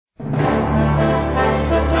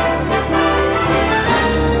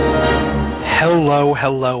Hello,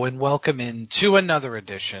 hello, and welcome in to another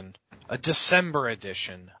edition, a December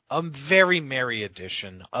edition, a very merry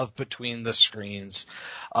edition of Between the Screens,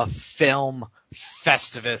 a film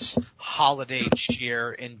festivus, holiday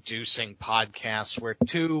cheer-inducing podcast where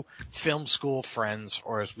two film school friends,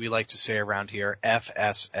 or as we like to say around here,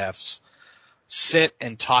 FSFs, sit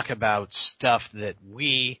and talk about stuff that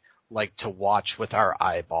we like to watch with our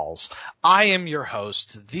eyeballs. I am your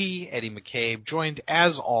host, the Eddie McCabe, joined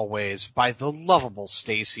as always by the lovable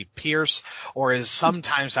Stacy Pierce, or as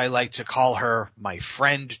sometimes I like to call her, my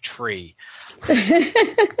friend Tree.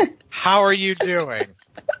 How are you doing?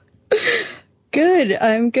 Good,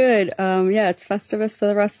 I'm good. Yeah, it's Festivus for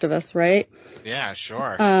the rest of us, right? Yeah,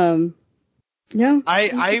 sure. Yeah.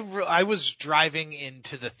 I was driving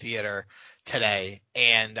into the theater today,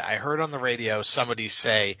 and I heard on the radio somebody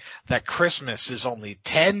say that Christmas is only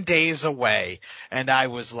 10 days away, and I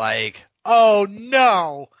was like, oh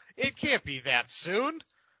no, it can't be that soon.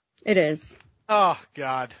 It is. Oh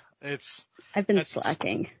God, I've been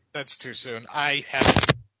slacking. That's too soon.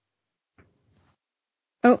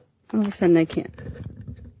 Oh, all of a sudden I can't.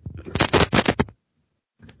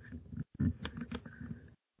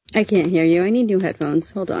 I can't hear you. I need new headphones.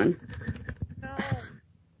 Hold on. No.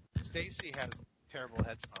 Stacy has terrible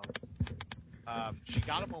headphones. She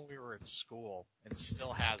got them when we were in school and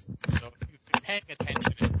still has them. So if you've been paying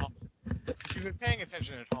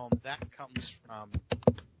attention at home, that comes from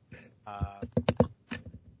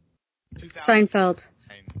 2009. Seinfeld.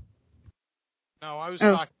 No, I was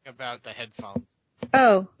talking about the headphones.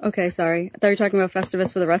 Oh, okay, sorry. I thought you were talking about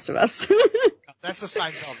Festivus for the rest of us. That's a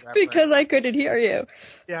Seinfeld reference. Because I couldn't hear you.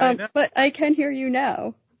 Yeah, I know. But I can hear you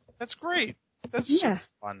now. That's great. That's super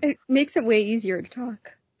fun. It makes it way easier to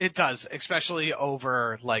talk. It does, especially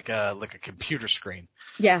over like a computer screen.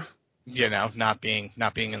 Yeah. You know, not being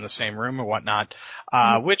in the same room or whatnot,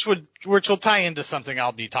 which will tie into something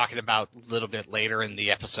I'll be talking about a little bit later in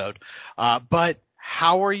the episode. But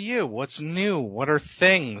how are you? What's new? What are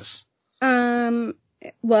things?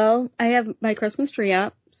 Well, I have my Christmas tree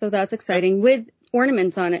up, so that's exciting with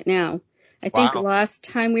ornaments on it now. I think last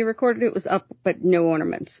time we recorded it was up, but no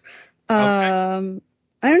ornaments. Okay. I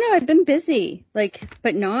don't know. I've been busy,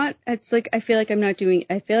 but not, it's like, I feel like I've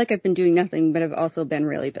been doing nothing, but I've also been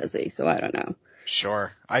really busy. So I don't know.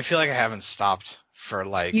 Sure. I feel like I haven't stopped for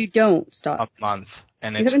you don't stop a month,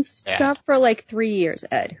 and you haven't stopped for 3 years,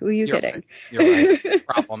 Ed. Who are you kidding? You're right.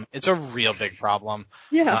 Problem. It's a real big problem.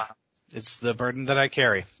 Yeah. It's the burden that I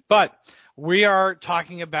carry, but we are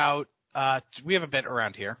talking about, we have a bit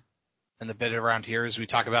around here. And the bit around here is we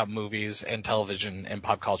talk about movies and television and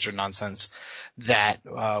pop culture nonsense that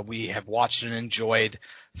we have watched and enjoyed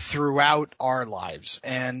throughout our lives.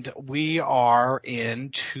 And we are in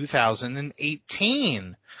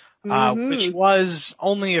 2018, which was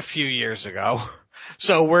only a few years ago.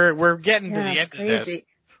 So we're getting to the end of this.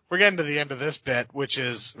 We're getting to the end of this bit, which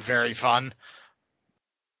is very fun.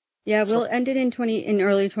 Yeah, we'll end it in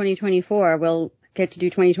early 2024. We'll get to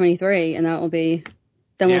do 2023, and that will be.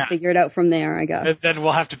 Then we'll figure it out from there, I guess. And then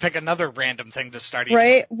we'll have to pick another random thing to start each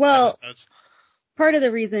right? Well, episodes. Part of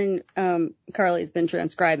the reason Carly's been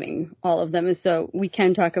transcribing all of them is so we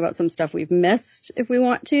can talk about some stuff we've missed if we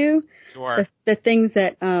want to. Sure. The things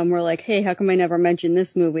that we're like, hey, how come I never mentioned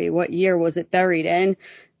this movie? What year was it buried in?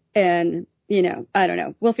 And, I don't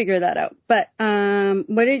know. We'll figure that out. But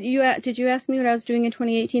what did you ask me what I was doing in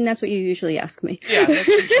 2018? That's what you usually ask me. Yeah,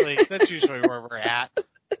 that's usually where we're at.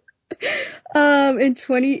 In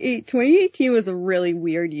 2018 was a really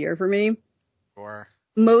weird year for me. Sure.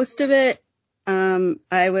 Most of it,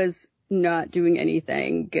 I was not doing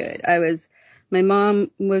anything good. My mom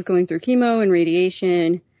was going through chemo and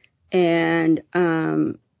radiation, and,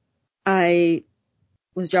 I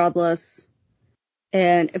was jobless,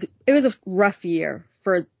 and it was a rough year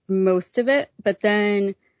for most of it, but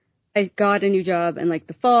then I got a new job in the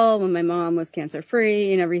fall when my mom was cancer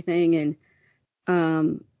free and everything,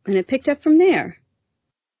 and it picked up from there.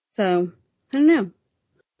 So, I don't know.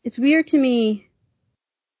 It's weird to me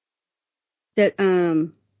that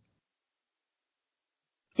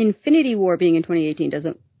Infinity War being in 2018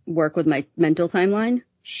 doesn't work with my mental timeline.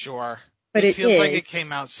 Sure. But it feels like it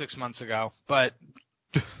came out 6 months ago, but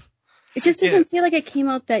it just doesn't feel like it came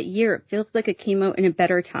out that year. It feels like it came out in a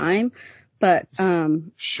better time, but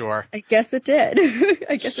sure. I guess it did.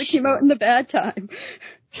 I guess it came out in the bad time.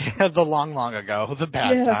 Yeah, the long ago, the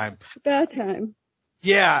bad time. Bad time.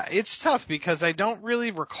 Yeah, it's tough because I don't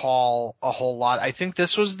really recall a whole lot. I think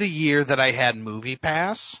this was the year that I had Movie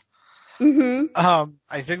Pass. Mm-hmm.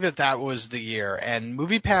 I think that was the year, and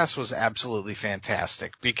Movie Pass was absolutely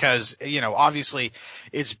fantastic because, obviously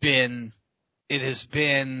it has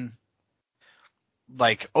been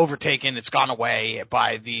like overtaken. It's gone away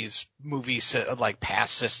by these like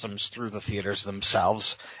pass systems through the theaters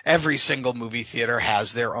themselves. Every single movie theater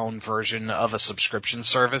has their own version of a subscription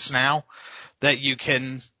service now that you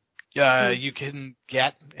can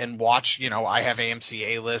get and watch. You know, I have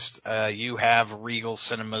AMC A-List. You have Regal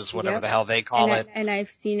Cinemas, whatever Yep. the hell they call it. And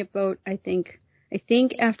I've seen about, I think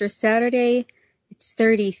after Saturday, it's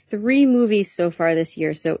 33 movies so far this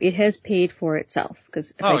year, so it has paid for itself.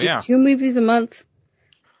 Because if I do 2 movies a month,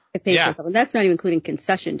 it pays for itself. And that's not even including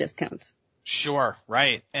concession discounts. Sure,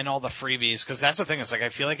 right. And all the freebies, because that's the thing. Is like I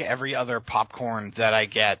feel like every other popcorn that I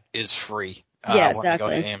get is free. Yeah, when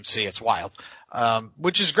exactly. I go to AMC. It's wild.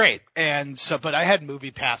 Which is great. And so, but I had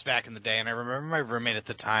Movie Pass back in the day, and I remember my roommate at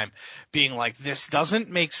the time being like, this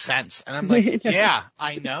doesn't make sense. And I'm like, yeah,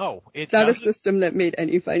 I know. It's not a system that made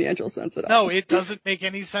any financial sense at all. No, it doesn't make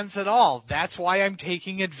any sense at all. That's why I'm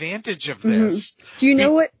taking advantage of this. Mm-hmm. Do you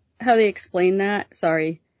know how they explain that?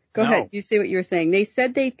 Sorry. Go ahead. You say what you were saying. They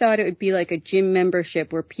said they thought it would be like a gym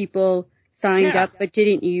membership where people signed up but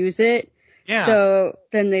didn't use it. Yeah. So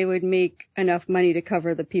then they would make enough money to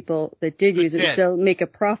cover the people that did use it and still make a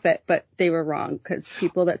profit, but they were wrong because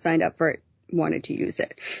people that signed up for it wanted to use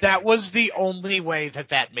it. That was the only way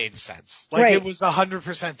that made sense. Like it was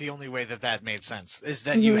 100% the only way that made sense is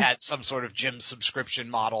that you had some sort of gym subscription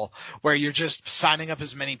model where you're just signing up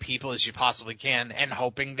as many people as you possibly can and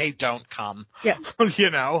hoping they don't come. Yeah. You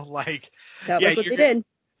know, like that was what they did.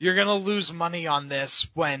 You're going to lose money on this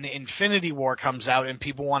when Infinity War comes out and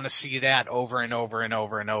people want to see that over and over and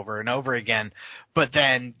over and over and over again. But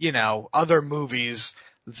then, you know, other movies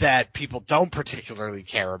that people don't particularly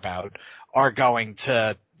care about are going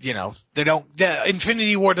to, you know, the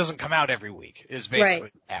Infinity War doesn't come out every week is basically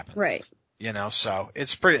what happens. Right. You know, so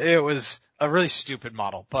it was a really stupid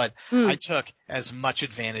model, but I took as much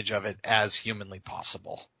advantage of it as humanly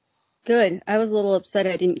possible. Good. I was a little upset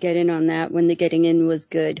I didn't get in on that when the getting in was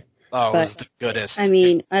good. Oh, it was the goodest. I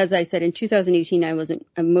mean, as I said, in 2018,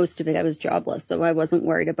 most of it, I was jobless, so I wasn't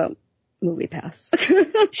worried about Movie Pass.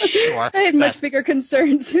 Sure. I had much bigger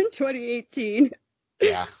concerns in 2018.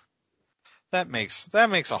 Yeah. That makes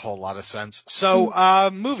a whole lot of sense. So,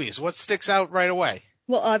 movies, what sticks out right away?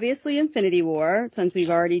 Well, obviously Infinity War, since we've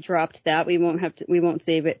already dropped that, we won't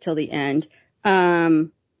save it till the end.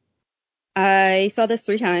 I saw this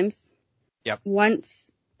 3 times. Yep. Once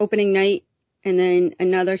opening night, and then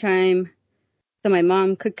another time so my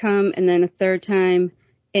mom could come, and then a third time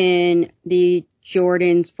in the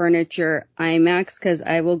Jordan's Furniture IMAX, because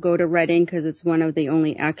I will go to Reading because it's one of the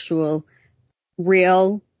only actual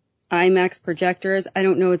real IMAX projectors. I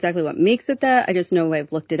don't know exactly what makes it that. I just know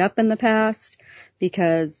I've looked it up in the past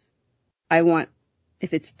because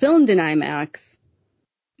if it's filmed in IMAX,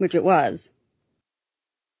 which it was,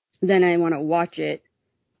 then I want to watch it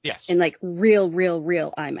in like real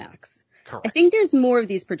IMAX. Correct. I think there's more of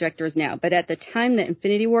these projectors now, but at the time that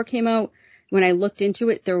Infinity War came out, when I looked into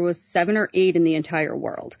it, there was 7 or 8 in the entire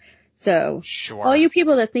world. So all you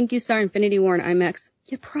people that think you saw Infinity War in IMAX,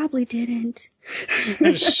 you probably didn't.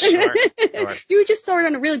 Sure. You just saw it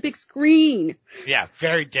on a really big screen. Yeah,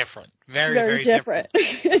 very different. Very different.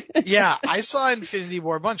 Yeah, I saw Infinity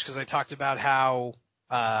War a bunch because I talked about how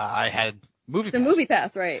I had Movie Pass. The Movie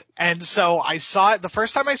Pass, right. And so I saw it, the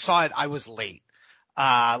first time I saw it, I was late. But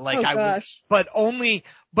I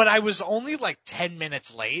was only like 10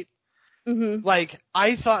 minutes late. Mm-hmm. Like,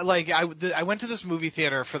 I thought, like, I went to this movie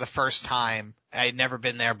theater for the first time. I had never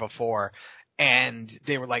been there before. And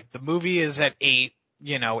they were like, the movie is at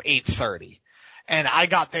 8:30. And I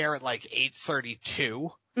got there at like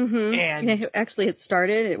 8:32. Mm-hmm. And it actually had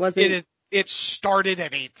started. It wasn't. It started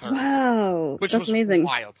at 8:30. Wow. Which was amazing.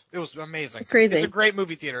 Wild. It was amazing. It's crazy. It's a great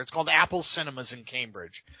movie theater. It's called Apple Cinemas in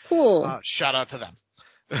Cambridge. Cool. Shout out to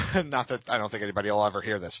them. Not that I don't think anybody will ever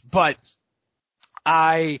hear this, but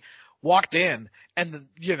I walked in and,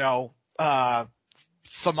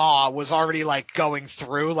 Thama was already like going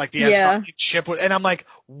through like the escort ship, and I'm like,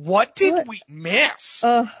 what did we miss?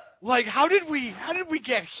 Like, how did we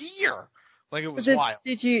get here? Like, it was wild.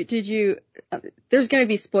 Did you, there's going to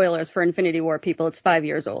be spoilers for Infinity War, people. It's 5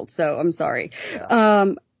 years old, so I'm sorry.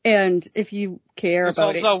 Yeah. And if you care about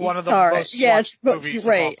it. It's also one of the most watched movies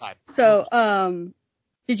of all time. So,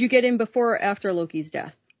 did you get in before or after Loki's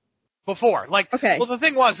death? Before. Like, okay. Well, the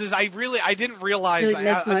thing was, I didn't realize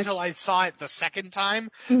until I saw it the second time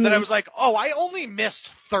that I was like, oh, I only missed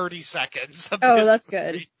 30 seconds of this that's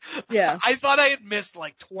movie. Good. Yeah. I thought I had missed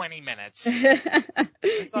like 20 minutes.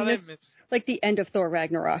 I missed like the end of Thor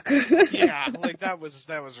Ragnarok. Yeah, like that was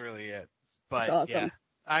really it. But that's awesome.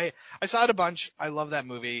 Yeah. I saw it a bunch. I love that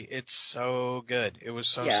movie. It's so good. It was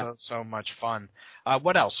so much fun.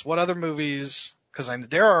 What else? What other movies Because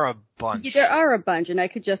there are a bunch. Yeah, there are a bunch, and I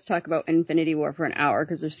could just talk about Infinity War for an hour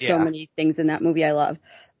because there's so Yeah. many things in that movie I love.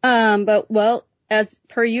 But as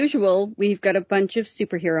per usual, we've got a bunch of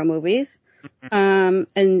superhero movies. And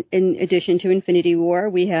in addition to Infinity War,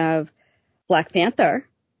 we have Black Panther.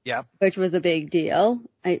 Yep. Which was a big deal.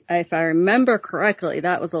 If I remember correctly,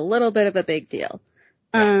 that was a little bit of a big deal.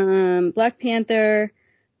 Yeah. Black Panther,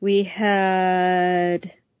 we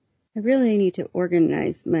had, I really need to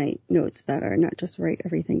organize my notes better, not just write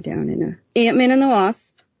everything down in Ant-Man and the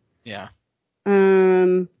Wasp. Yeah.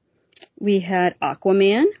 We had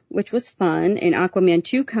Aquaman, which was fun, and Aquaman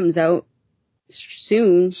 2 comes out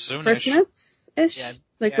Soonish. Christmas-ish,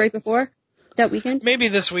 right before that weekend. Maybe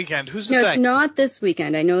this weekend. Who's to say? No, it's not this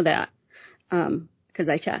weekend. I know that. 'Cause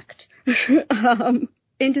I checked.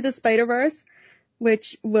 Into the Spider-Verse,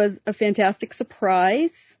 which was a fantastic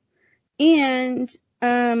surprise. And,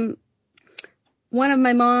 one of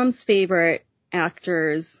my mom's favorite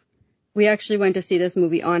actors, we actually went to see this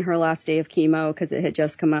movie on her last day of chemo because it had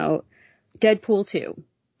just come out. Deadpool 2.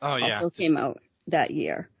 Oh, yeah. Also came out that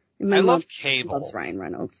year. I love Cable. Loves Ryan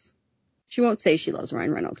Reynolds. She won't say she loves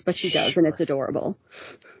Ryan Reynolds, but she does, and it's adorable.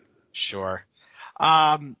 Sure.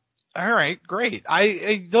 All right, great.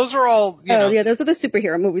 Those are all, yeah, those are the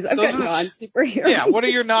superhero movies. I've got non-superhero. Yeah, what are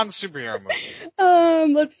your non-superhero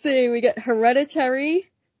movies? Let's see. We got Hereditary,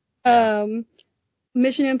 Mission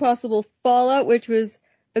Impossible Fallout, which was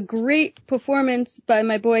a great performance by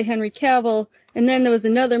my boy Henry Cavill. And then there was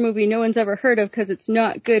another movie no one's ever heard of because it's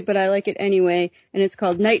not good, but I like it anyway. And it's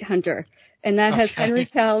called Night Hunter. And that has Henry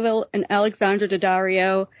Cavill and Alexandra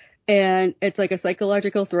Daddario. And it's like a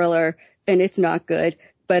psychological thriller. And it's not good,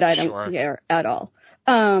 but I don't care at all.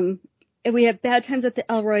 And we have Bad Times at the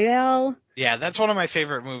El Royale. Yeah, that's one of my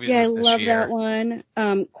favorite movies. Yeah, I this love year. that one.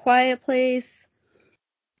 Quiet Place.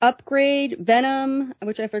 Upgrade, Venom,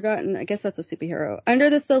 which I've forgotten. I guess that's a superhero. Under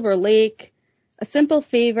the Silver Lake, A Simple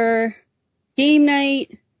Favor, Game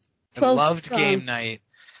Night. 12 I loved Strong. Game Night.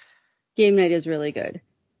 Game Night is really good.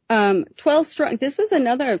 12 Strong. This was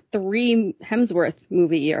another 3 Hemsworth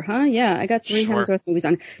movie year, huh? Yeah, I got 3 Hemsworth movies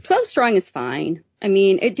on. 12 Strong is fine. I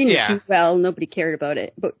mean, it didn't do well. Nobody cared about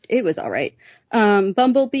it, but it was all right.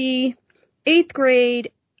 Bumblebee, 8th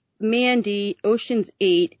Grade, Mandy, Ocean's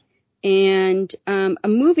 8. And a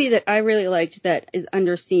movie that I really liked that is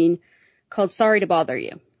underseen called Sorry to Bother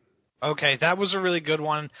You. Okay, that was a really good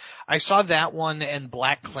one. I saw that one and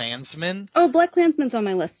Black Klansman. Oh, Black Klansman's on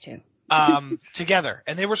my list too. Together,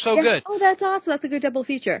 and they were so good. Oh, that's awesome. That's a good double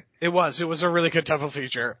feature. It was a really good double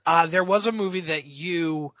feature. There was a movie that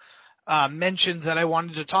you mentioned that I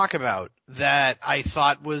wanted to talk about that I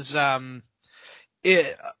thought was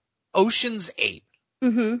Ocean's 8.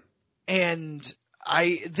 Mm-hmm. And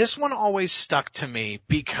this one always stuck to me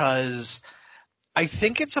because I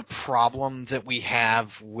think it's a problem that we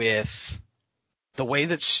have with the way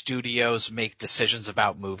that studios make decisions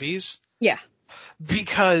about movies. Yeah.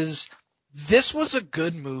 Because this was a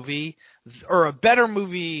good movie, or a better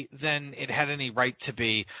movie than it had any right to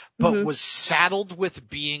be, but was saddled with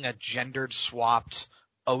being a gendered swapped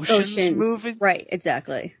Oceans movie. Right,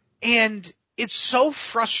 exactly. And it's so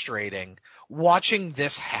frustrating watching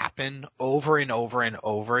this happen over and over and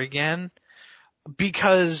over again,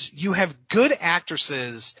 because you have good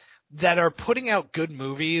actresses that are putting out good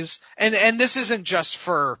movies, and this isn't just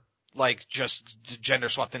for like just gender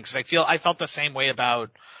swap things, because I felt the same way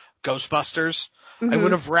about Ghostbusters. I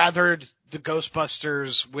would have rathered the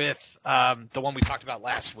Ghostbusters with the one we talked about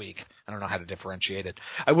last week. I don't know how to differentiate it.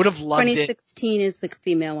 I would have loved 2016 is the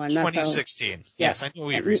female one. That's 2016. Yes, I knew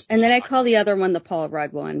we recently. And then I call the other one the Paul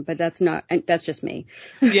Rudd one, but that's just me.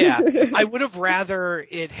 Yeah, I would have rather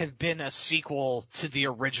it have been a sequel to the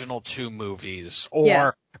original 2 movies,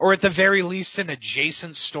 or at the very least an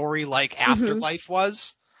adjacent story like Afterlife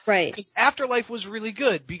was. Right. Because Afterlife was really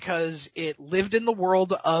good because it lived in the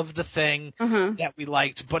world of the Thing that we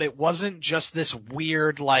liked, but it wasn't just this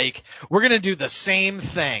weird, like, we're going to do the same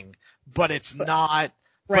thing, but it's not,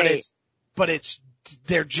 right. but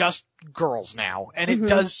they're just girls now. And it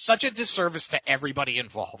does such a disservice to everybody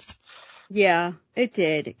involved. Yeah, it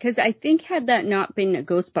did. Because I think had that not been a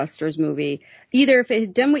Ghostbusters movie, either if it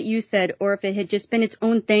had done what you said, or if it had just been its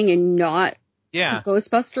own thing and not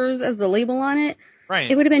Ghostbusters as the label on it, right,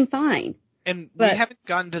 it would have been fine. And we haven't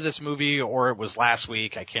gotten to this movie, or it was last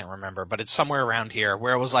week, I can't remember, but it's somewhere around here,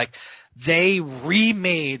 where it was like, they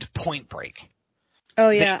remade Point Break. Oh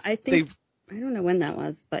yeah, I don't know when that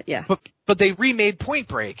was, but yeah. But they remade Point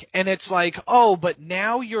Break, and it's like, oh, but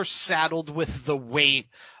now you're saddled with the weight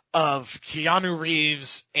of Keanu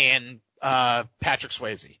Reeves and Patrick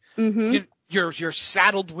Swayze. you're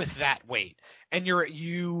saddled with that weight. And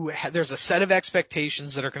there's a set of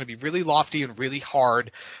expectations that are going to be really lofty and really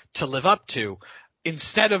hard to live up to,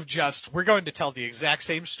 instead of just, we're going to tell the exact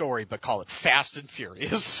same story, but call it Fast and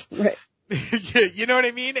Furious. Right. You know what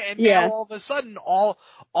I mean? And Yeah. now all of a sudden, all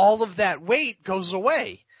of that weight goes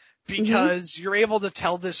away, because you're able to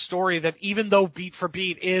tell this story that, even though beat for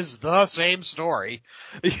beat is the same story,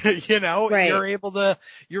 you know, Right.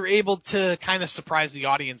 you're able to kind of surprise the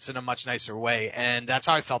audience in a much nicer way. And that's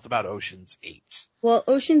how I felt about Ocean's 8. Well,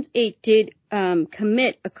 Ocean's 8 did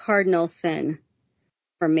commit a cardinal sin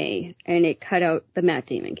for me, and it cut out the Matt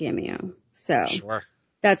Damon cameo. So Sure.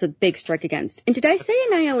 That's a big strike against. And did I say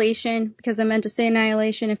Annihilation? Because I meant to say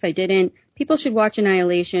Annihilation. If I didn't, people should watch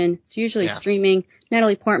Annihilation. It's usually streaming.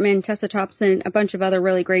 Natalie Portman, Tessa Thompson, a bunch of other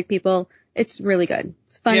really great people. It's really good.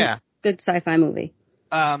 It's fun. Yeah. Good sci-fi movie.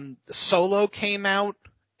 Solo came out,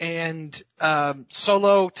 and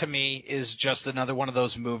Solo to me is just another one of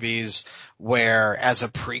those movies where, as a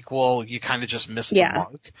prequel, you kind of just missed the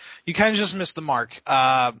mark. You kind of just missed the mark.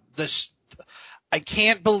 I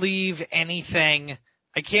can't believe anything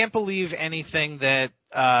that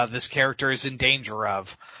this character is in danger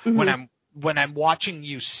of when I'm watching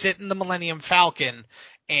you sit in the Millennium Falcon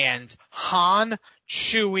and Han,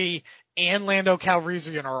 Chewie, and Lando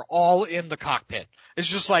Calrissian are all in the cockpit. It's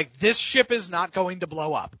just like, this ship is not going to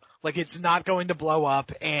blow up. Like, it's not going to blow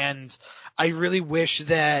up, and I really wish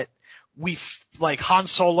that Han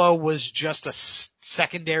Solo was just a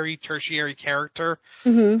secondary, tertiary character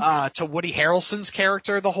to Woody Harrelson's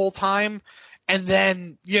character the whole time. And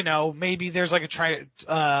then, you know, maybe there's like a tragic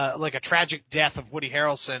death of Woody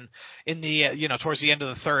Harrelson in the, towards the end of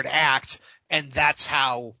the third act. And that's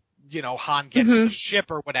how, Han gets to the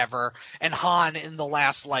ship or whatever. And Han in the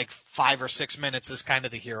last 5 or 6 minutes is kind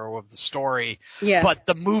of the hero of the story. Yeah. But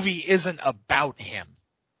the movie isn't about him.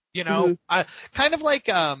 Kind of like,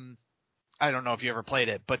 I don't know if you ever played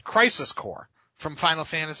it, but Crisis Core from Final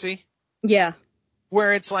Fantasy. Yeah.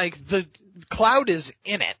 Where it's like the Cloud is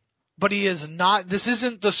in it, but he is not. This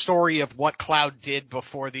isn't the story of what Cloud did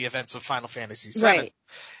before the events of Final Fantasy VII. Right.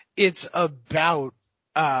 It's about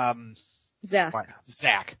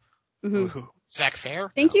Zach. Zach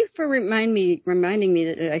Fair? Thank you for reminding me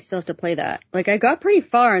that I still have to play that. I got pretty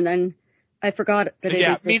far and then I forgot that it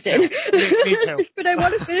existed. Me too. But I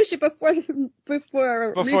want to finish it before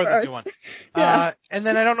the new one. Yeah. And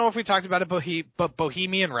then I don't know if we talked about it, but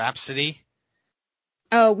Bohemian Rhapsody.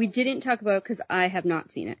 Oh, we didn't talk about it because I have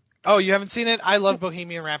not seen it. Oh, you haven't seen it? I love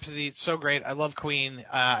Bohemian Rhapsody. It's so great. I love Queen.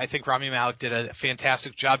 I think Rami Malek did a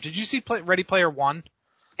fantastic job. Did you see Ready Player One?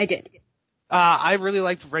 I did. I really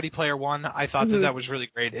liked Ready Player One. I thought that was really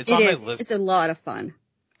great. It's on my list. It's a lot of fun.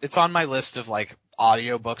 It's on my list of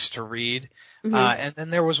audiobooks to read. And then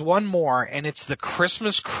there was one more, and it's the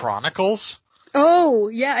Christmas Chronicles. Oh,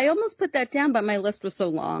 yeah, I almost put that down, but my list was so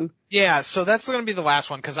long. Yeah, so that's going to be the last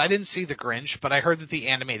one, because I didn't see The Grinch, but I heard that the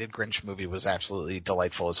animated Grinch movie was absolutely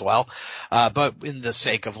delightful as well. But in the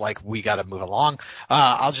sake of, we gotta move along,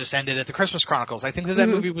 I'll just end it at the Christmas Chronicles. I think that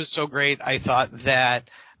movie was so great. I thought that,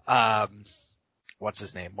 what's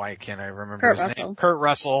his name? Why can't I remember his name? Kurt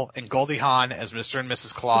Russell and Goldie Hawn as Mr. and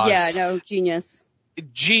Mrs. Claus. Yeah, no, genius.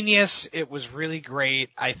 It was really great.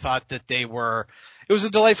 I thought that it was a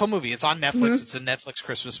delightful movie. It's on Netflix. It's a Netflix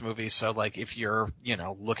Christmas movie. So if you're,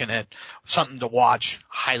 looking at something to watch,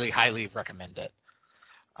 highly, highly recommend it.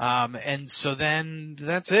 And so then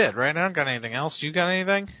that's it, right? I don't got anything else. You got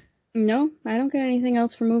anything? No, I don't got anything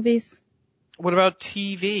else for movies. What about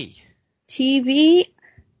TV?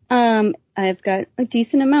 I've got a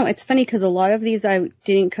decent amount. It's funny because a lot of these I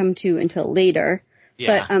didn't come to until later.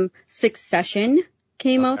 Yeah. But, Succession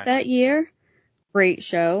came out that year. Great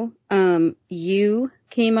show. You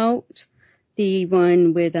came out. The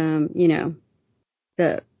one with,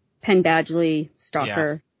 the Penn Badgley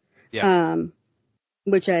stalker. Yeah.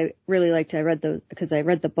 Which I really liked. I read those because I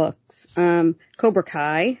read the books. Cobra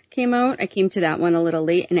Kai came out. I came to that one a little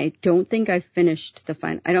late and I don't think I finished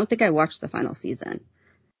I don't think I watched the final season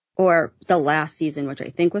or the last season, which I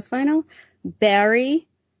think was final. Barry,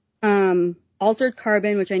 Altered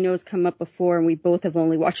Carbon, which I know has come up before, and we both have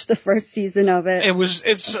only watched the first season of it.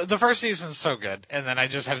 It's the first season's so good, and then I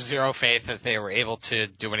just have zero faith that they were able to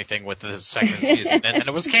do anything with the second season, and then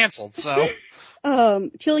it was canceled, so.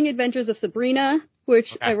 Chilling Adventures of Sabrina,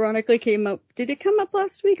 which ironically came up. Did it come up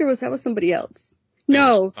last week, or was that with somebody else?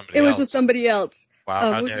 No, it was with somebody else.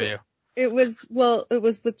 Wow, how dare you. It was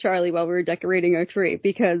with Charlie while we were decorating our tree,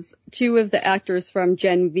 because 2 of the actors from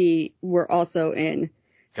Gen V were also in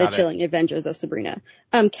The Chilling Adventures of Sabrina.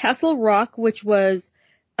 Castle Rock, which was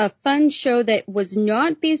a fun show that was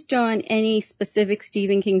not based on any specific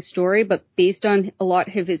Stephen King story, but based on a lot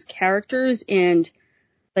of his characters and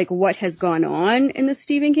like what has gone on in the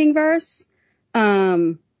Stephen King verse.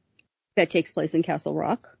 That takes place in Castle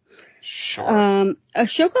Rock. Sure. A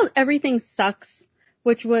show called Everything Sucks,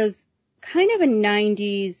 which was kind of a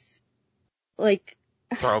 90s, like...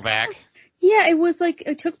 Throwback. Yeah, it was like,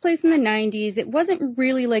 it took place in the 90s. It wasn't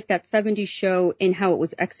really like that 70s show in how it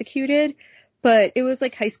was executed, but it was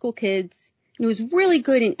like high school kids. And it was really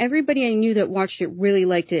good, and everybody I knew that watched it really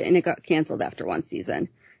liked it, and it got canceled after one season.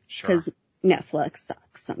 Sure. Because Netflix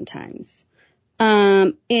sucks sometimes.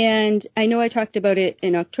 And I know I talked about it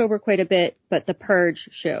in October quite a bit, but The Purge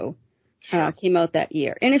show came out that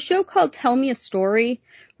year. And a show called Tell Me a Story,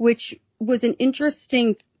 which was an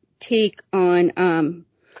interesting take on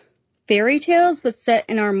fairy tales, but set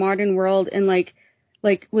in our modern world. And like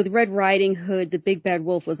with Red Riding Hood, the big bad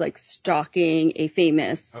wolf was like stalking a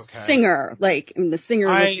famous singer. Like, and the singer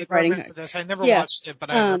was Red Riding Hood. This. I never watched it, but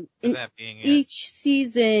I remember that being it. Each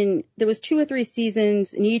season, there was 2 or 3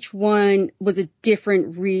 seasons, and each one was a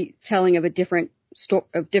different retelling of a different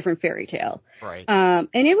different fairy tale. Right. And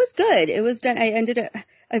it was good. It was done.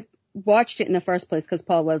 I watched it in the first place because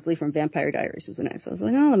Paul Wesley from Vampire Diaries was in it. So I was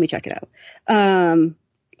like, oh, let me check it out.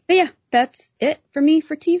 But yeah, that's it for me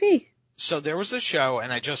for TV. So there was a show,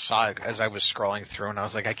 and I just saw it as I was scrolling through, and I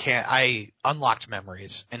was like, I unlocked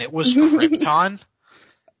memories, and it was Krypton.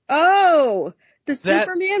 Oh, the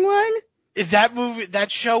Superman one?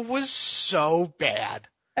 That show was so bad.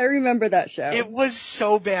 I remember that show. It was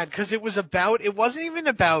so bad, because it wasn't even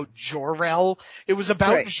about Jor-El, it was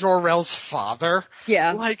about Jor-El's father.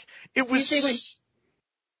 Yeah. Like, it was...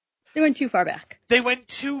 They went too far back. They went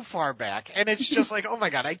too far back, and it's just like, oh my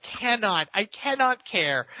god, I cannot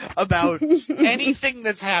care about anything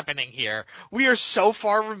that's happening here. We are so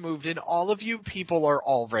far removed, and all of you people are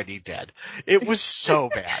already dead. It was so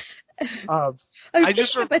bad. I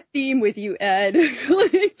just have a theme with you, Ed.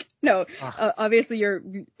 Obviously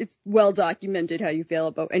it's well documented how you feel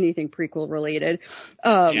about anything prequel related.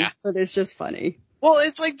 But it's just funny. Well,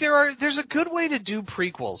 it's like there's a good way to do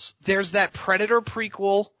prequels. There's that Predator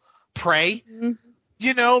prequel, Prey. Mm-hmm.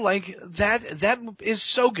 You know, like that is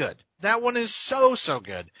so good. That one is so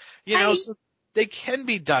good. You know, so they can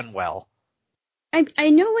be done well. I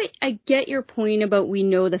know I get your point about we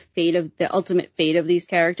know the ultimate fate of these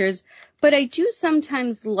characters, but I do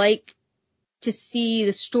sometimes like to see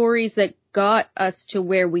the stories that got us to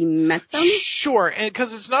where we met them. Sure, and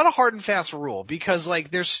because it's not a hard and fast rule, because like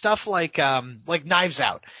there's stuff like Knives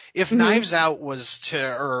Out. If Knives Out was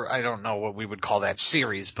or I don't know what we would call that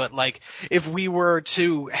series, but like if we were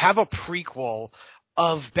to have a prequel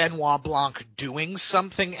of Benoit Blanc doing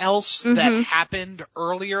something else that happened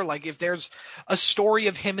earlier, like if there's a story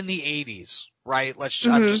of him in the 80s, right?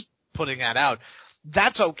 I'm just putting that out.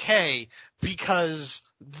 That's okay, because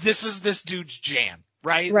this is this dude's jam,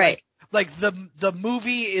 right? Right. Like the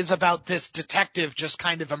movie is about this detective just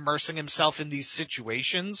kind of immersing himself in these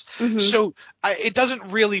situations. So it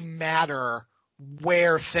doesn't really matter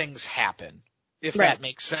where things happen, if that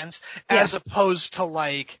makes sense, as opposed to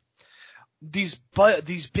like these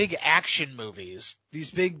big action movies, these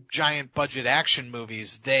big giant budget action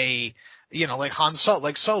movies, they, you know, like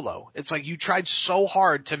Solo. It's like you tried so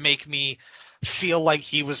hard to make me feel like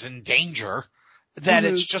he was in danger that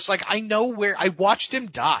it's just like I watched him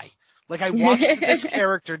die. Like I watched this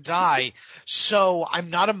character die, so I'm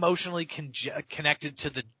not emotionally connected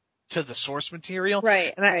to the source material.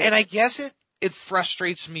 Right. And I guess it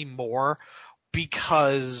frustrates me more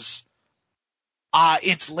because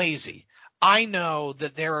it's lazy. I know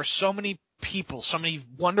that there are so many people, so many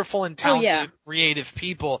wonderful and talented, creative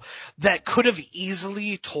people that could have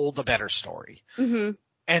easily told a better story.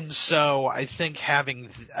 And so I think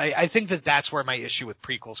I think that that's where my issue with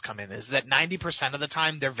prequels come in, is that 90% of the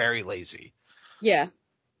time they're very lazy. Yeah.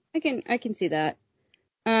 I can see that.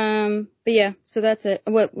 But yeah, so that's it.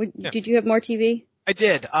 Did you have more TV? I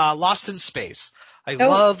did. Lost in Space. I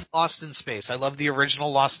love Lost in Space. I love the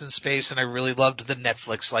original Lost in Space, and I really loved the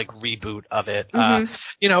Netflix reboot of it.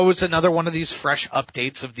 You know, it was another one of these fresh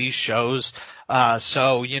updates of these shows.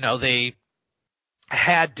 So, you know, they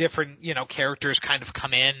had different, you know, characters kind of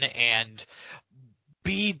come in and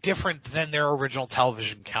be different than their original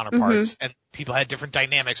television counterparts, and people had different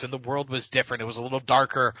dynamics, and the world was different. It was a little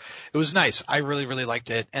darker. It was nice. I really, really liked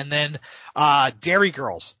it. And then Dairy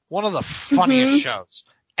Girls, one of the funniest shows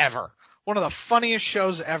ever. One of the funniest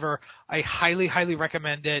shows ever. I highly, highly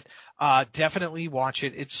recommend it. Definitely watch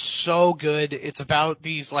it. It's so good. It's about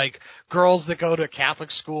these girls that go to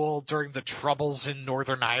Catholic school during the Troubles in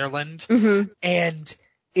Northern Ireland. And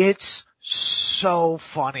it's so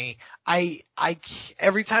funny.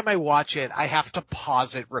 Every time I watch it, I have to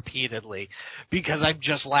pause it repeatedly because I'm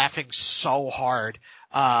just laughing so hard,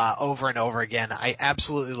 over and over again. I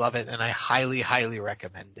absolutely love it and I highly, highly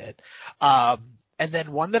recommend it. And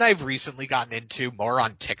then one that I've recently gotten into more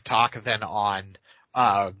on TikTok than on,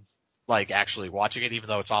 like actually watching it, even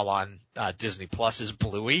though it's all on, Disney Plus, is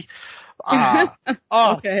Bluey. Oh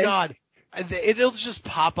Okay. God. It'll just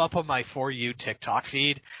pop up on my For You TikTok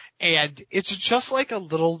feed, and it's just like a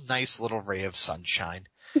nice little ray of sunshine.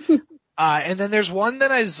 And then there's one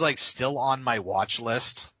that is like still on my watch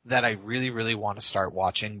list that I really, really want to start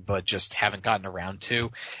watching, but just haven't gotten around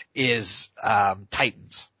to, is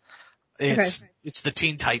Titans. It's the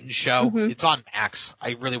Teen Titans show. Mm-hmm. It's on Max.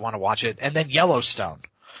 I really want to watch it. And then Yellowstone.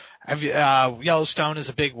 Yellowstone is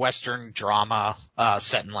a big Western drama,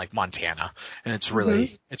 set in like Montana, and it's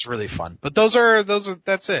really fun. But that's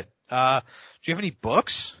it. Do you have any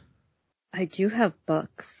books? I do have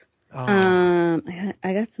books. Oh.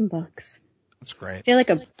 I got some books. That's great. I feel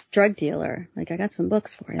like a drug dealer. Like, I got some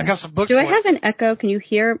books for you. I got some books Do for I have an echo? Can you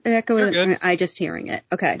hear an echo? You're good. I just hearing it.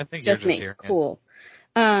 Okay. I think just you're just me. hearing it. Cool.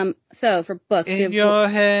 So for books. In your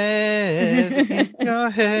head, in your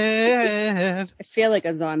head. I feel like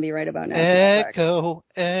a zombie right about now. Echo,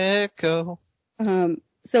 echo.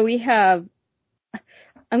 So we have,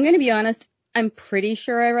 I'm going to be honest, I'm pretty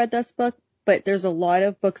sure I read this book, but there's a lot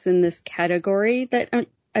of books in this category that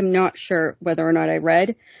I'm not sure whether or not I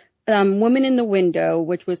read. Woman in the Window,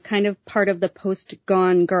 which was kind of part of the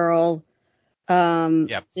post-Gone Girl.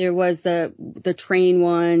 Yep. There was the train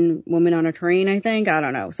one, Woman on a Train, I think. I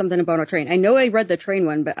don't know. Something about a train. I know I read the train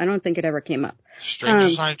one, but I don't think it ever came up.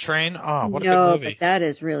 Strangers on a Train? Oh, what a good movie. But that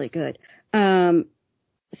is really good.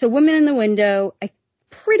 So Woman in the Window, I'm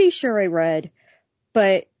pretty sure I read,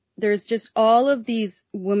 but there's just all of these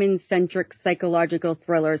women-centric psychological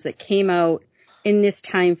thrillers that came out in this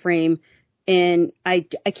time frame, and I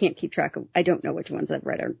can't keep track of, I don't know which ones I've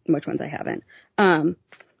read or which ones I haven't.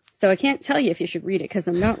 So I can't tell you if you should read it because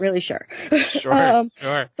I'm not really sure. Sure.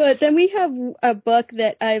 But then we have a book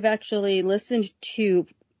that I've actually listened to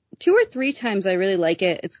 2 or 3 times. I really like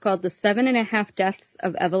it. It's called The 7.5 Deaths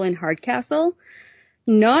of Evelyn Hardcastle.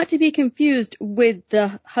 Not to be confused with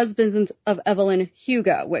The Husbands of Evelyn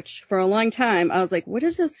Hugo, which for a long time I was like, what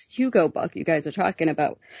is this Hugo book you guys are talking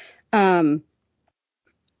about? So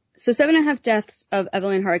 7.5 Deaths of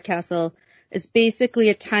Evelyn Hardcastle is basically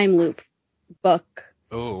a time loop book.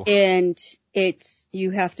 Ooh. And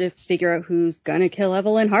you have to figure out who's gonna kill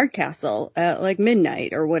Evelyn Hardcastle at like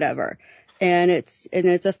midnight or whatever. And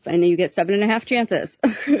and you get 7.5 chances.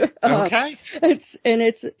 Okay. It's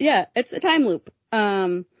a time loop.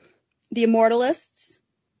 The Immortalists,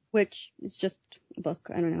 which is just a book.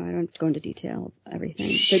 I don't know. I don't go into detail of everything.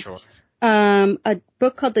 Sure. A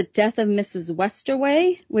book called The Death of Mrs.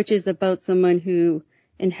 Westaway, which is about someone who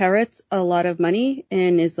inherits a lot of money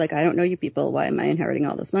and is like, I don't know you people. Why am I inheriting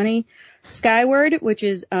all this money? Skyward, which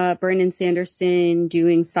is Brandon Sanderson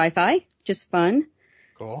doing sci-fi, just fun.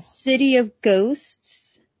 Cool. City of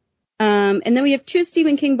Ghosts. And then we have 2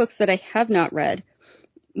 Stephen King books that I have not read.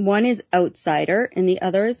 One is Outsider and the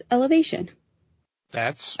other is Elevation.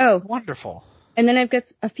 That's wonderful. And then I've got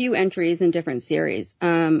a few entries in different series.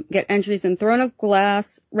 Get entries in Throne of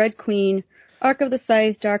Glass, Red Queen, Ark of the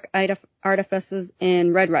Scythe, Dark Artifices,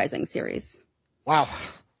 and Red Rising series. Wow.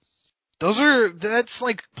 That's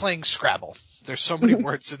like playing Scrabble. There's so many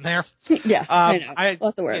words in there. Yeah, I know.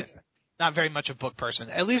 Lots of words. Yeah, not very much a book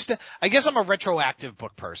person. At least, I guess I'm a retroactive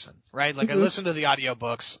book person, right? Like I listen to the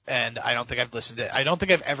audiobooks and I don't think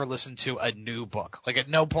I've ever listened to a new book. Like at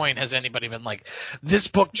no point has anybody been like, this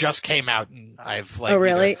book just came out and I've like. Oh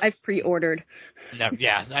really? I've pre-ordered. No,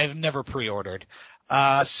 yeah, I've never pre-ordered.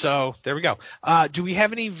 So there we go. Do we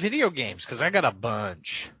have any video games? Cause I got a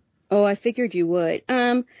bunch. Oh, I figured you would.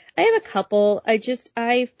 I have a couple.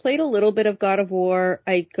 I've played a little bit of God of War.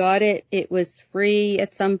 I got it. It was free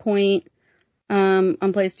at some point, on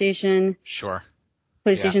PlayStation. Sure.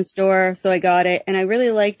 PlayStation Store. So I got it and I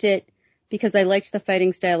really liked it because I liked the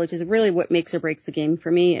fighting style, which is really what makes or breaks the game for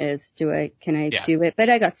me is can I do it? But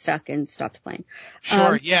I got stuck and stopped playing.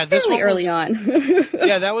 Sure. This one early on.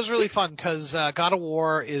 Yeah, that was really fun because, God of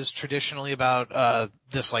War is traditionally about,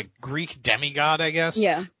 this like Greek demigod, I guess.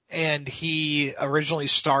 Yeah. And he originally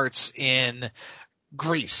starts in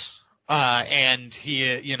Greece. And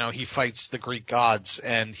he fights the Greek gods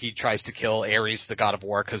and he tries to kill Ares, the god of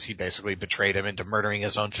war, because he basically betrayed him into murdering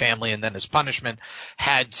his own family and then his punishment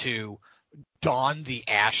had to dawn the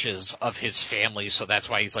ashes of his family, so that's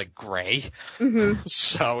why he's like gray. Mm-hmm.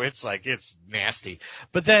 So it's like, it's nasty.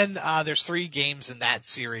 But then, there's 3 games in that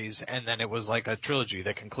series, and then it was like a trilogy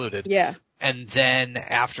that concluded. Yeah. And then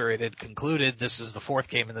after it had concluded, this is the 4th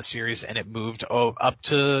game in the series, and it moved up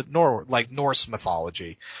to Norse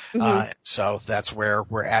mythology. Mm-hmm. So that's where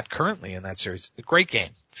we're at currently in that series. Great game.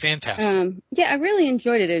 Fantastic. Yeah, I really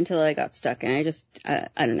enjoyed it until I got stuck, and I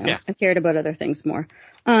don't know. Yeah. I cared about other things more.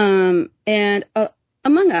 And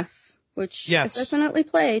Among Us, which Yes. is definitely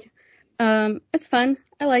played. It's fun.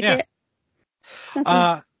 I like Yeah. it. It's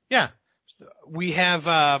nothing. Yeah. We have,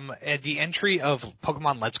 at the entry of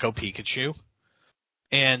Pokemon Let's Go Pikachu.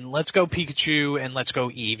 And Let's Go Pikachu and Let's Go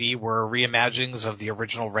Eevee were reimaginings of the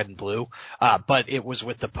original Red and Blue, but it was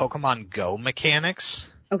with the Pokemon Go mechanics.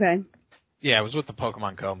 Okay. Yeah, it was with the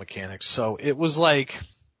Pokemon Go mechanics. So it was like,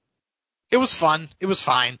 it was fun. It was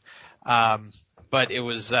fine. But it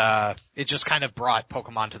was, it just kind of brought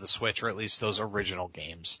Pokemon to the Switch, or at least those original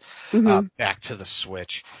games, Mm-hmm. back to the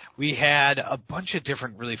Switch. We had a bunch of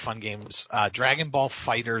different really fun games. Dragon Ball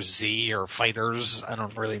Fighter Z or Fighters, I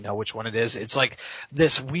don't really know which one it is. It's like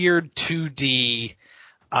this weird 2D,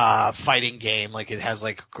 fighting game. Like it has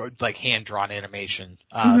like hand-drawn animation,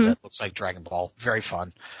 that looks like Dragon Ball. Very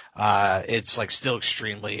fun. It's like still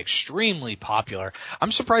extremely popular.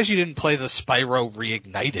 I'm surprised you didn't play the Spyro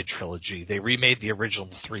Reignited trilogy. They remade the original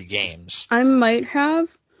 3 games. I might have,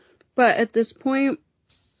 but at this point,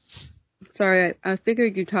 sorry, I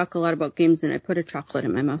figured you talk a lot about games, and I put a chocolate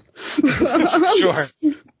in my mouth.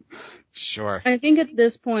 Sure. I think at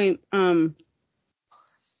this point,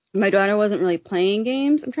 my daughter wasn't really playing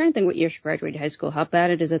games. I'm trying to think what year she graduated high school. How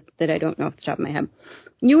bad it is that I don't know off the top of my head.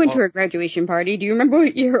 You went to her graduation party. Do you remember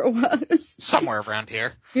what year it was? Somewhere around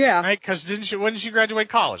here. Yeah. Right? Cause when did she graduate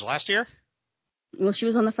college? Last year? Well, she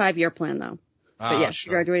was on the 5-year plan though. But yeah, she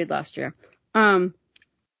Sure. graduated last year. But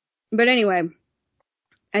anyway,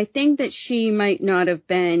 I think that she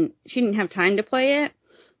didn't have time to play it.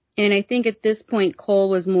 And I think at this point, Cole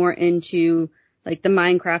was more into like the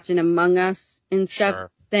Minecraft and Among Us and stuff.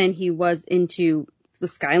 Sure. Than he was into the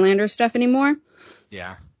Skylander stuff anymore.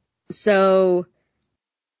 Yeah. So,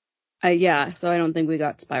 so I don't think we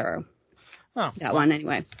got Spyro. That one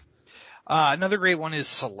anyway. Another great one is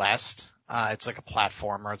Celeste. It's like a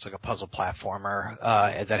platformer. It's like a puzzle platformer,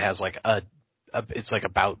 that has like it's like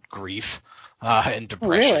about grief, and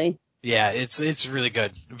depression. Oh, really? Yeah, it's really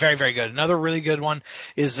good. Very, very good. Another really good one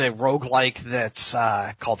is a roguelike that's,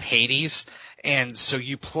 called Hades. And so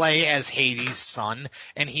you play as Hades' son,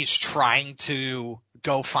 and he's trying to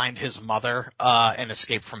go find his mother, and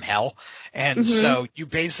escape from hell. And so you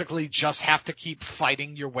basically just have to keep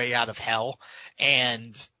fighting your way out of hell,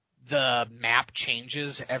 and the map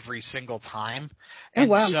changes every single time.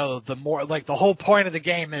 And so the more, like, the whole point of the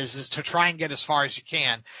game is to try and get as far as you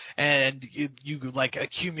can. And you like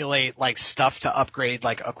accumulate like stuff to upgrade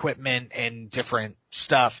like equipment and different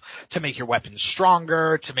stuff to make your weapons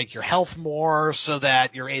stronger, to make your health more, so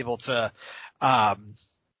that you're able to,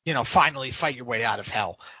 finally fight your way out of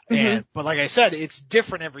hell. But like I said, it's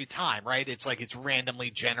different every time, right? It's like it's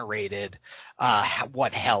randomly generated,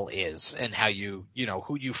 what hell is and how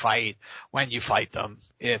who you fight, when you fight them.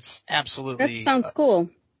 It's absolutely. That sounds cool.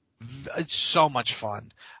 It's so much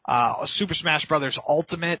fun. Super Smash Brothers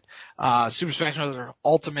Ultimate. Super Smash Brothers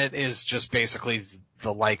Ultimate is just basically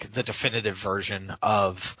the definitive version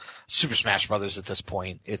of Super Smash Brothers at this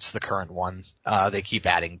point. It's the current one. They keep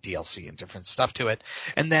adding DLC and different stuff to it.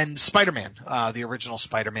 And then Spider-Man, the original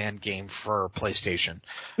Spider-Man game for PlayStation.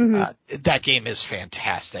 That game is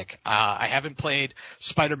fantastic. I haven't played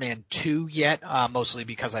Spider-Man 2 yet, mostly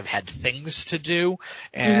because I've had things to do.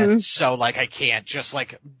 And so like I can't just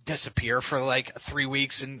like disappear for like 3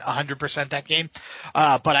 weeks and 100% that game.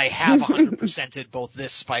 But I have 100%ed both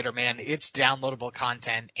this Spider-Man, its downloadable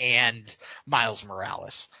content, and Miles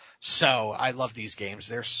Morales. So I love these games.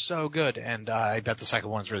 They're so good. And I bet the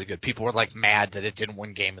second one's really good. People were like mad that it didn't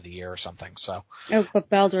win Game of the Year or something. So. Oh, but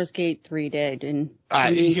Baldur's Gate 3 did. And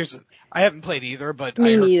I haven't played either, but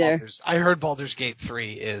I heard Baldur's Gate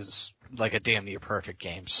 3 is like a damn near perfect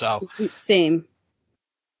game. So. Same.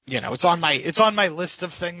 It's on my list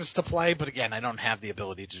of things to play, but again, I don't have the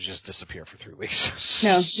ability to just disappear for 3 weeks.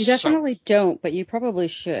 No, you definitely don't, but you probably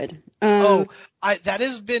should. That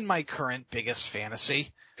has been my current biggest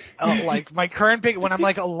fantasy. Like my current when I'm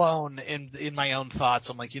like alone in my own thoughts,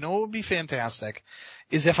 I'm like, what would be fantastic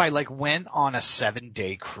is if I like went on a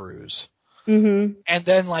 7-day cruise. And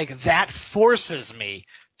then like that forces me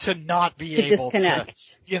to not be to able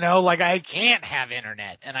disconnect. to, like I can't have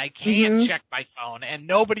internet and I can't check my phone and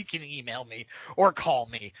nobody can email me or call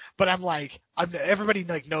me. But I'm like, everybody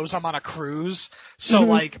like knows I'm on a cruise. So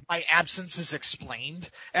like my absence is explained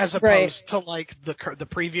as opposed to like the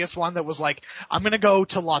previous one that was like, I'm going to go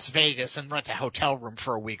to Las Vegas and rent a hotel room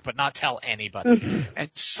for a week, but not tell anybody. And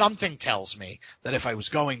something tells me that if I was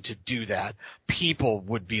going to do that, people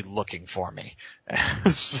would be looking for me.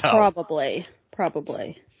 So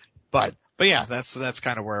Probably. But yeah, that's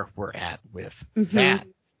kind of where we're at with that.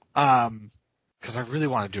 Cause I really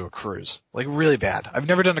want to do a cruise, like really bad. I've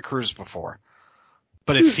never done a cruise before,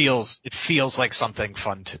 but it feels like something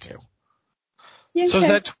fun to do. Yeah, so okay.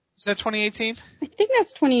 is that 2018? I think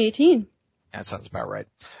that's 2018. That sounds about right.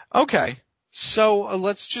 Okay. So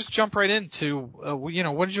let's just jump right into,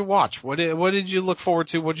 what did you watch? What did you look forward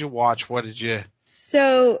to? What did you watch? What did you?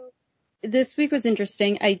 So this week was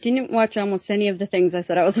interesting. I didn't watch almost any of the things I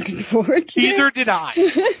said I was looking forward to. Neither did I.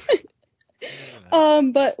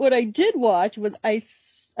 But what I did watch was I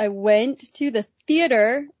went to the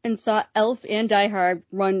theater and saw Elf and Die Hard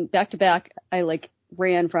run back to back. I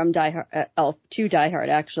ran from Elf to Die Hard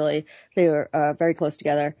actually. They were very close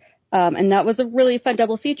together. And that was a really fun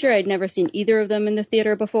double feature. I'd never seen either of them in the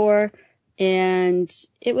theater before, and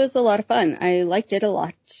it was a lot of fun. I liked it a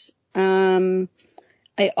lot.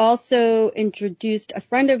 I also introduced a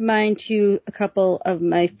friend of mine to a couple of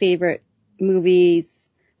my favorite movies,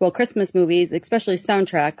 Christmas movies, especially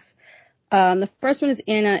soundtracks. The first one is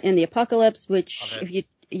Anna and the Apocalypse, which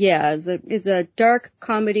is a dark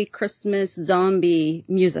comedy Christmas zombie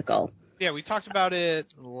musical. Yeah, we talked about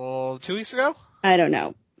it 2 weeks ago. I don't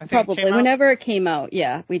know. Probably whenever it came out.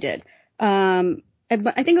 Yeah, we did. I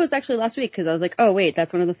think it was actually last week because I was like, oh wait,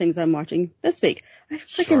 that's one of the things I'm watching this week. I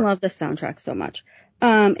freaking love this soundtrack so much.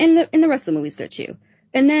 And the rest of the movie's good too.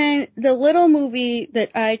 And then the little movie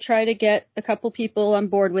that I try to get a couple people on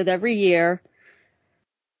board with every year,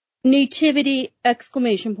 Nativity!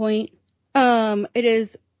 It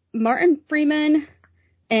is Martin Freeman,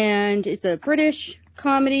 and it's a British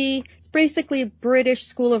comedy. It's basically British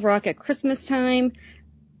School of Rock at Christmas time.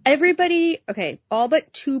 Everybody, all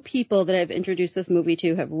but two people that I've introduced this movie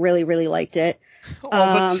to have really, really liked it. All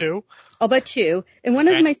but two? All but two. And one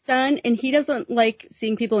is my son, and he doesn't like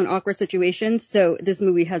seeing people in awkward situations, so this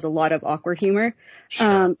movie has a lot of awkward humor.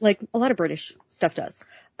 Sure. Like a lot of British stuff does.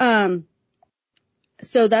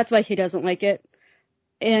 So that's why he doesn't like it.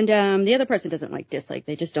 And the other person doesn't dislike.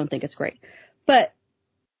 They just don't think it's great. But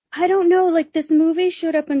I don't know, this movie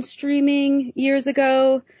showed up on streaming years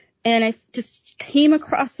ago, and I just came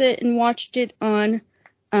across it and watched it on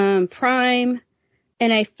Prime,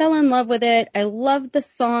 and I fell in love with it. I love the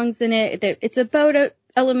songs in it. It's about a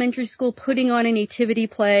elementary school putting on a nativity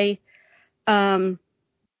play,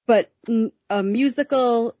 but a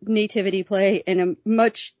musical nativity play, and a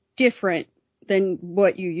much different than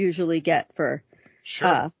what you usually get for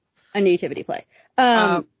a nativity play.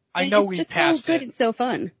 I know we passed passed so good and so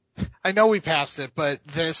fun. I know we passed it, but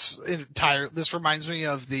this reminds me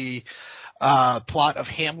of the plot of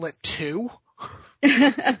Hamlet 2.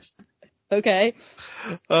 Okay.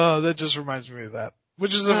 That just reminds me of that,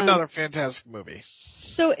 which is another fantastic movie.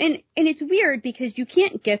 So, and it's weird because you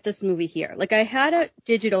can't get this movie here. I had a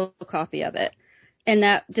digital copy of it, and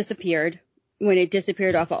that disappeared when it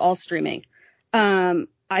disappeared off of all streaming.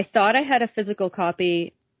 I thought I had a physical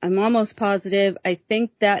copy. I'm almost positive. I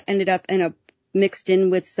think that ended up mixed in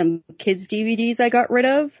with some kids' DVDs I got rid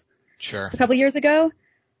of. Sure. A couple years ago.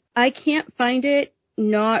 I can't find it,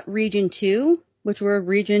 not Region 2, which we're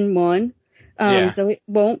Region 1. So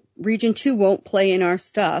Region 2 won't play in our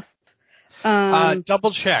stuff.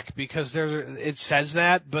 Double check, because it says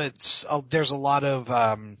that, but there's a lot of,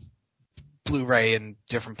 Blu-ray and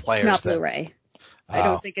different players. It's not Blu-ray. I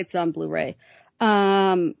don't think it's on Blu-ray.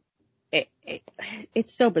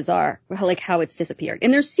 It's so bizarre, how it's disappeared.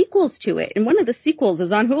 And there's sequels to it, and one of the sequels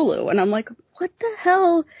is on Hulu, and I'm like, what the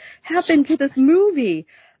hell happened to this movie?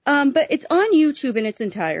 But it's on YouTube in its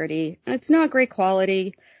entirety. It's not great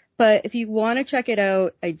quality, but if you want to check it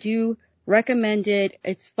out, I do recommend it.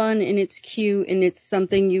 It's fun and it's cute, and it's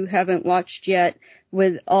something you haven't watched yet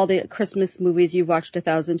with all the Christmas movies you've watched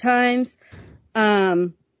 1,000 times.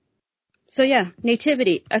 So yeah,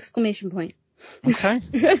 Nativity! ! Okay.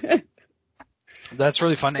 That's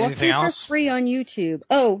really fun. Anything else? For free on YouTube.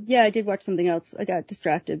 Oh, yeah, I did watch something else. I got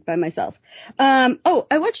distracted by myself. I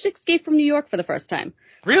watched Escape from New York for the first time.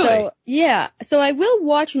 Really? So, yeah. So I will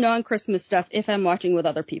watch non-Christmas stuff if I'm watching with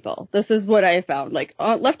other people. This is what I have found.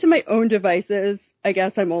 Left to my own devices, I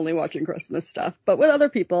guess I'm only watching Christmas stuff. But with other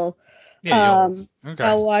people, okay.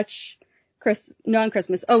 I'll watch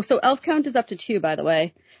non-Christmas. Oh, so Elf Count is up to 2, by the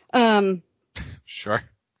way. Sure.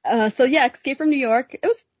 So yeah, Escape from New York. It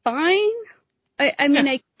was fine. I mean,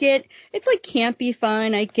 I get, it's like campy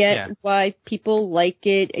fun. I get why people like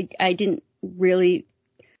it. I didn't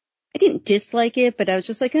dislike it, but I was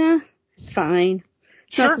just like, it's fine.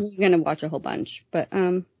 It's Sure. not something you're gonna watch a whole bunch, but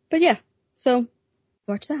yeah. So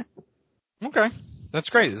watch that. Okay. That's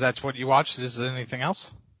great. Is that what you watched? Is there anything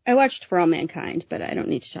else? I watched For All Mankind, but I don't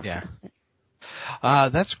need to talk about it.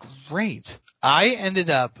 That's great. I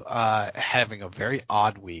ended up having a very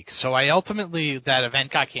odd week. So that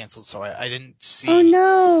event got canceled, so I didn't see. Oh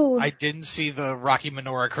no! I didn't see the Rocky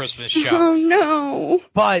Menorah Christmas show. Oh no!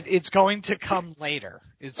 But it's going to come later.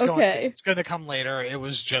 It's okay. going to come later. It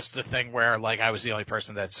was just a thing where like I was the only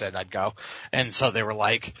person that said I'd go, and so they were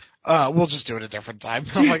like, "We'll just do it a different time."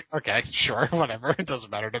 I'm like, "Okay, sure, whatever. It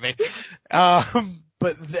doesn't matter to me."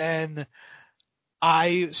 But then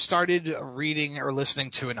I started reading or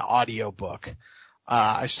listening to an audiobook.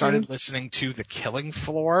 I started listening to The Killing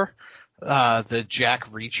Floor, the Jack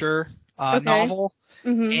Reacher novel.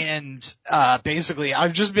 Mm-hmm. And basically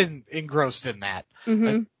I've just been engrossed in that.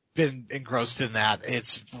 Mm-hmm.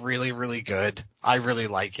 It's really, really good. I really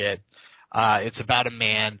like it. It's about a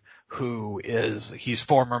man he's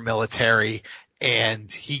former military, and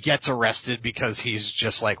he gets arrested because he's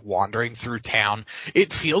just like wandering through town.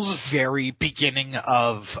 It feels very beginning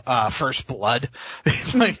of First Blood.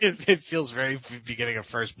 Like it feels very beginning of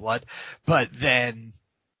First Blood, but then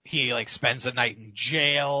he like spends a night in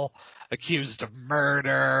jail, accused of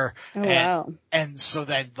murder. Oh, wow. And so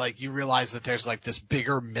then like you realize that there's like this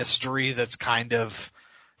bigger mystery that's kind of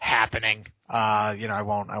happening. I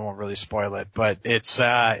won't really spoil it, but it's,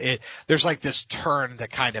 there's like this turn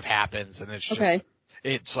that kind of happens, and it's just,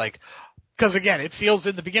 it's like, cause again, it feels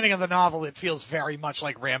in the beginning of the novel, it feels very much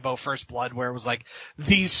like Rambo First Blood, where it was like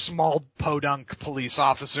these small podunk police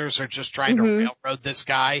officers are just trying to railroad this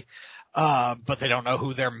guy, but they don't know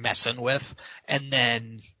who they're messing with. And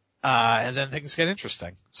then things get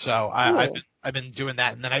interesting. So I've been doing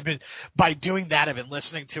that, and then by doing that, I've been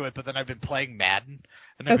listening to it, but then I've been playing Madden.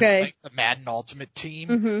 And I've been playing the Madden Ultimate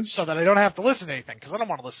Team so that I don't have to listen to anything, because I don't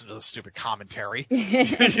want to listen to the stupid commentary. You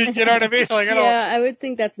know what I mean? Like, I would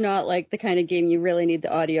think that's not like the kind of game you really need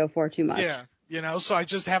the audio for too much. Yeah. So I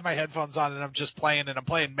just have my headphones on and I'm just playing, and I'm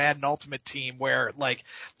playing Madden Ultimate Team, where like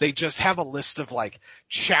they just have a list of like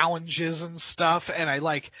challenges and stuff, and I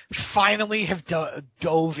like finally have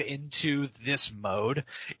dove into this mode.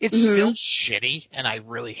 It's still shitty, and I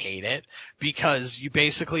really hate it, because you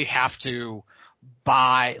basically have to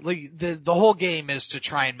buy, like the whole game is to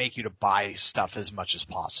try and make you to buy stuff as much as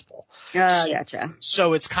possible. Gotcha.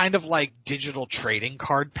 So it's kind of like digital trading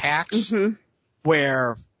card packs,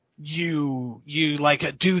 where you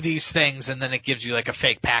like do these things, and then it gives you like a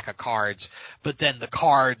fake pack of cards, but then the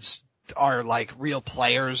cards are like real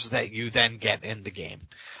players that you then get in the game.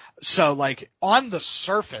 So like on the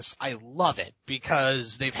surface, I love it,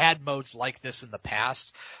 because they've had modes like this in the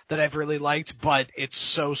past that I've really liked, but it's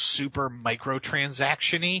so super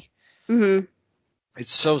microtransaction-y. Mm-hmm.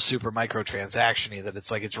 It's so super microtransaction-y that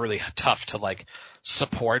it's like, it's really tough to like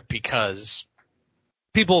support, because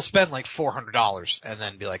people spend like $400 and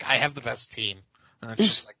then be like, I have the best team. And it's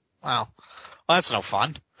just like, wow, well, that's no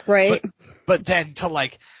fun. Right. But then to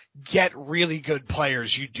like get really good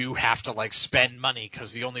players, you do have to like spend money,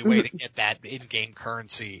 because the only way to get that in-game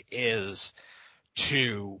currency is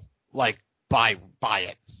to like buy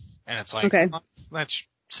it. And it's like, that's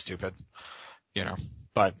stupid,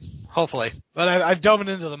 but hopefully. But I've dove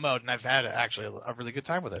into the mode, and I've had actually a really good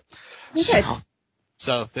time with it. Okay.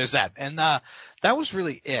 So there's that. And that was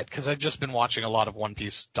really it, because I've just been watching a lot of One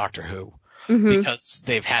Piece, Doctor Who, because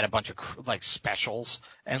they've had a bunch of like specials,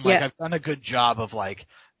 and like I've done a good job of like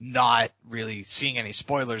not really seeing any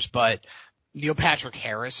spoilers, but Neil Patrick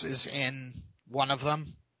Harris is in one of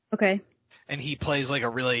them. Okay. And he plays like a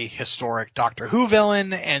really historic Doctor Who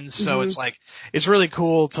villain, and so it's like, it's really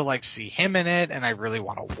cool to like see him in it, and I really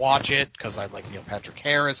want to watch it, because I like Neil Patrick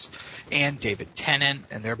Harris and David Tennant,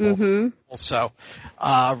 and they're both so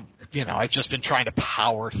I've just been trying to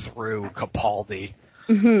power through Capaldi,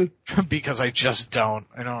 because I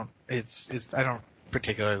don't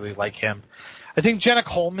particularly like him. I think Jenna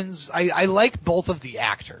Coleman's, I like both of the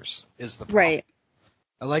actors, is the problem. Right.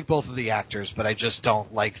 I like both of the actors, but I just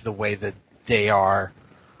don't like the way that the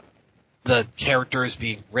character is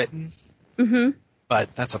being written.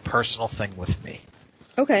 But that's a personal thing with me.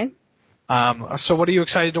 Okay. So what are you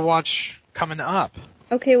excited to watch coming up?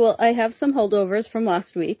 Okay, well, I have some holdovers from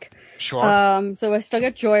last week. Sure. So I still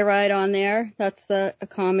got Joyride on there. That's a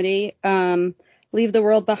comedy. Leave the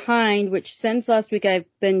World Behind, which since last week I've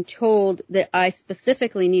been told that I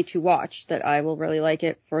specifically need to watch, that I will really like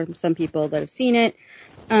it for some people that have seen it.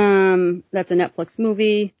 That's a Netflix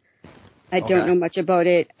movie. I don't know much about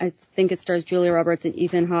it. I think it stars Julia Roberts and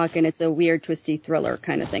Ethan Hawke, and it's a weird, twisty thriller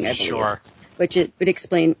kind of thing, I believe. Sure. Which it would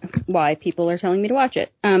explain why people are telling me to watch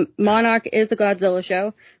it. Monarch is a Godzilla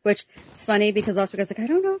show, which is funny because last week I was like, I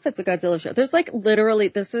don't know if it's a Godzilla show. There's like literally,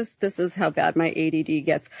 this is how bad my ADD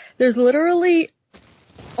gets. There's literally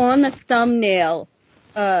on the thumbnail,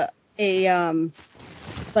 like,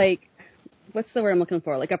 what's the word I'm looking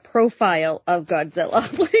for? Like a profile of Godzilla.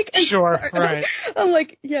 Sure, right. I'm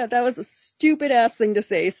like, yeah, that was a stupid ass thing to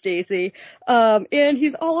say, Stacy. And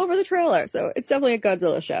he's all over the trailer, so it's definitely a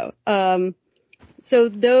Godzilla show. So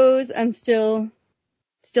those I'm still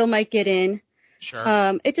might get in.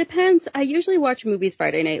 Sure. It depends. I usually watch movies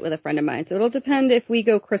Friday night with a friend of mine, so it'll depend if we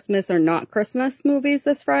go Christmas or not Christmas movies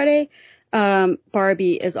this Friday.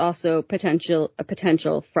 Barbie is also a potential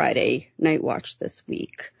Friday night watch this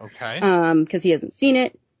week. Okay. Cause he hasn't seen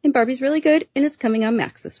it, and Barbie's really good, and it's coming on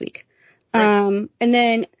Max this week. Right. And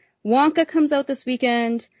then Wonka comes out this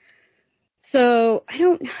weekend. So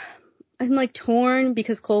I'm like torn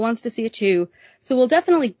because Cole wants to see it too. So we'll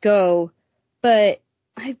definitely go, but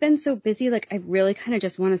I've been so busy, like I really kind of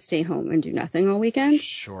just want to stay home and do nothing all weekend.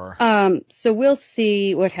 Sure. So we'll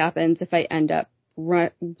see what happens if I end up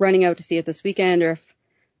running out to see it this weekend, or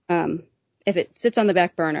if it sits on the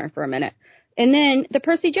back burner for a minute. And then the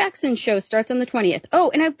Percy Jackson show starts on the 20th. Oh,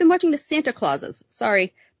 and I've been watching the Santa Clauses.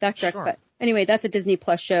 Sorry, backtrack. Sure. But anyway, that's a Disney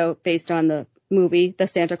Plus show based on the movie, The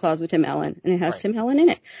Santa Claus with Tim Allen, and it has Tim Allen in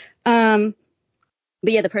it.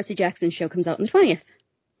 But yeah, the Percy Jackson show comes out on the 20th.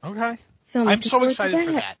 Okay. So I'm so excited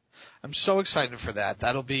for that. I'm so excited for that.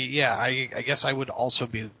 That'll be, yeah, I guess I would also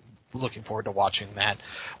be looking forward to watching that.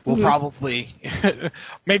 We'll probably,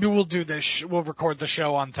 maybe we'll do this, we'll record the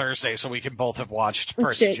show on Thursday so we can both have watched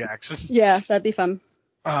Percy Jackson. Yeah, that'd be fun.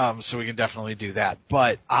 So we can definitely do that.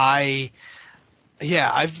 But I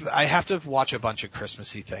have to watch a bunch of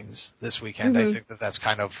Christmassy things this weekend. I think that's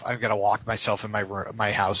kind of, I'm going to lock myself in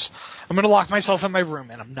my house. I'm going to lock myself in my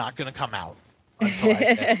room, and I'm not going to come out until I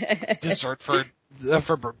get dessert for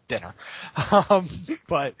dinner.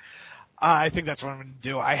 But I think that's what I'm going to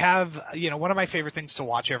do. I have, one of my favorite things to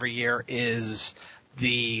watch every year is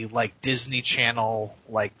the like Disney Channel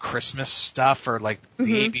like Christmas stuff, or like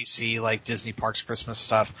the ABC like Disney Parks Christmas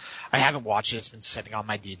stuff. I haven't watched it. It's been sitting on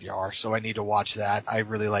my DVR, so I need to watch that. I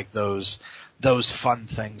really like those fun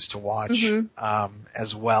things to watch,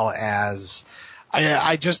 as well as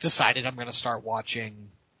I just decided I'm going to start watching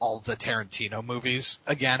all the Tarantino movies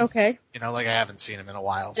again. Okay. Like I haven't seen them in a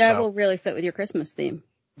while. That will really fit with your Christmas theme.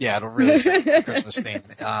 Yeah, it'll really fit the Christmas theme.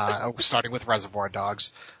 Starting with Reservoir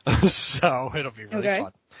Dogs, so it'll be really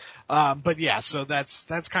fun. But yeah, so that's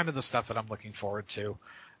kind of the stuff that I'm looking forward to.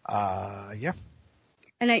 Yeah.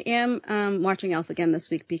 And I am watching Elf again this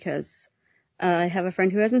week because I have a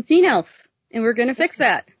friend who hasn't seen Elf, and we're gonna fix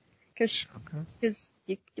that. Because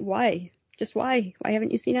why? Just why? Why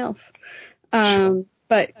haven't you seen Elf?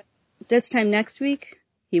 But this time next week,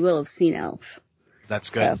 he will have seen Elf. That's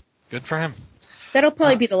good. So. Good for him. That'll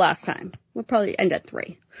probably be the last time. We'll probably end at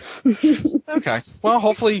 3. Okay. Well,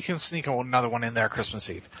 hopefully you can sneak another one in there Christmas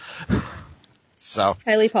Eve. So.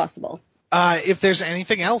 Highly possible. If there's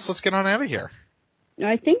anything else, let's get on out of here.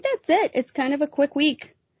 I think that's it. It's kind of a quick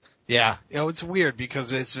week. Yeah. It's weird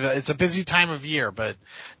because it's a busy time of year, but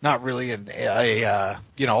not really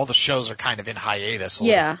all the shows are kind of in hiatus.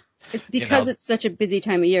 Yeah. It's because it's such a busy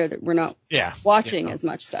time of year that we're not watching as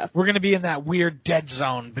much stuff. We're going to be in that weird dead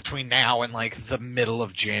zone between now and like the middle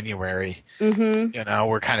of January.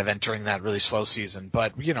 We're kind of entering that really slow season,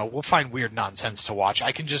 but we'll find weird nonsense to watch.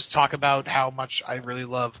 I can just talk about how much I really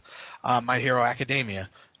love My Hero Academia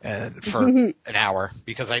for an hour,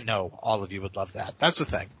 because I know all of you would love that. That's the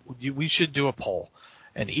thing. We should do a poll,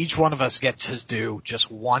 and each one of us get to do just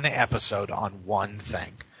one episode on one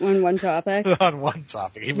thing. On one topic? On one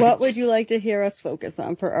topic. What would you like to hear us focus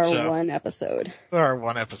on for our one episode? For our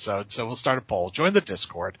one episode. So we'll start a poll. Join the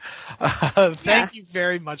Discord. Thank you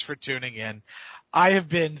very much for tuning in. I have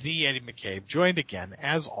been the Eddie McCabe, joined again,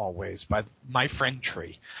 as always, by my friend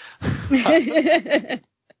Tree. Where can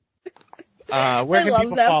people follow you? I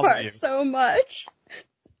love that part so much.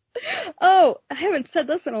 Oh, I haven't said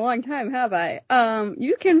this in a long time, have I?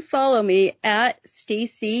 You can follow me at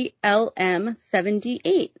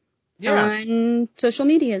StacyLM78 on social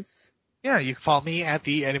medias. Yeah, you can follow me at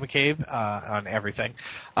the Eddie McCabe on everything.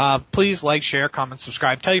 Please like, share, comment,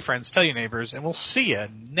 subscribe, tell your friends, tell your neighbors, and we'll see you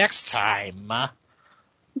next time.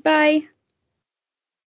 Bye.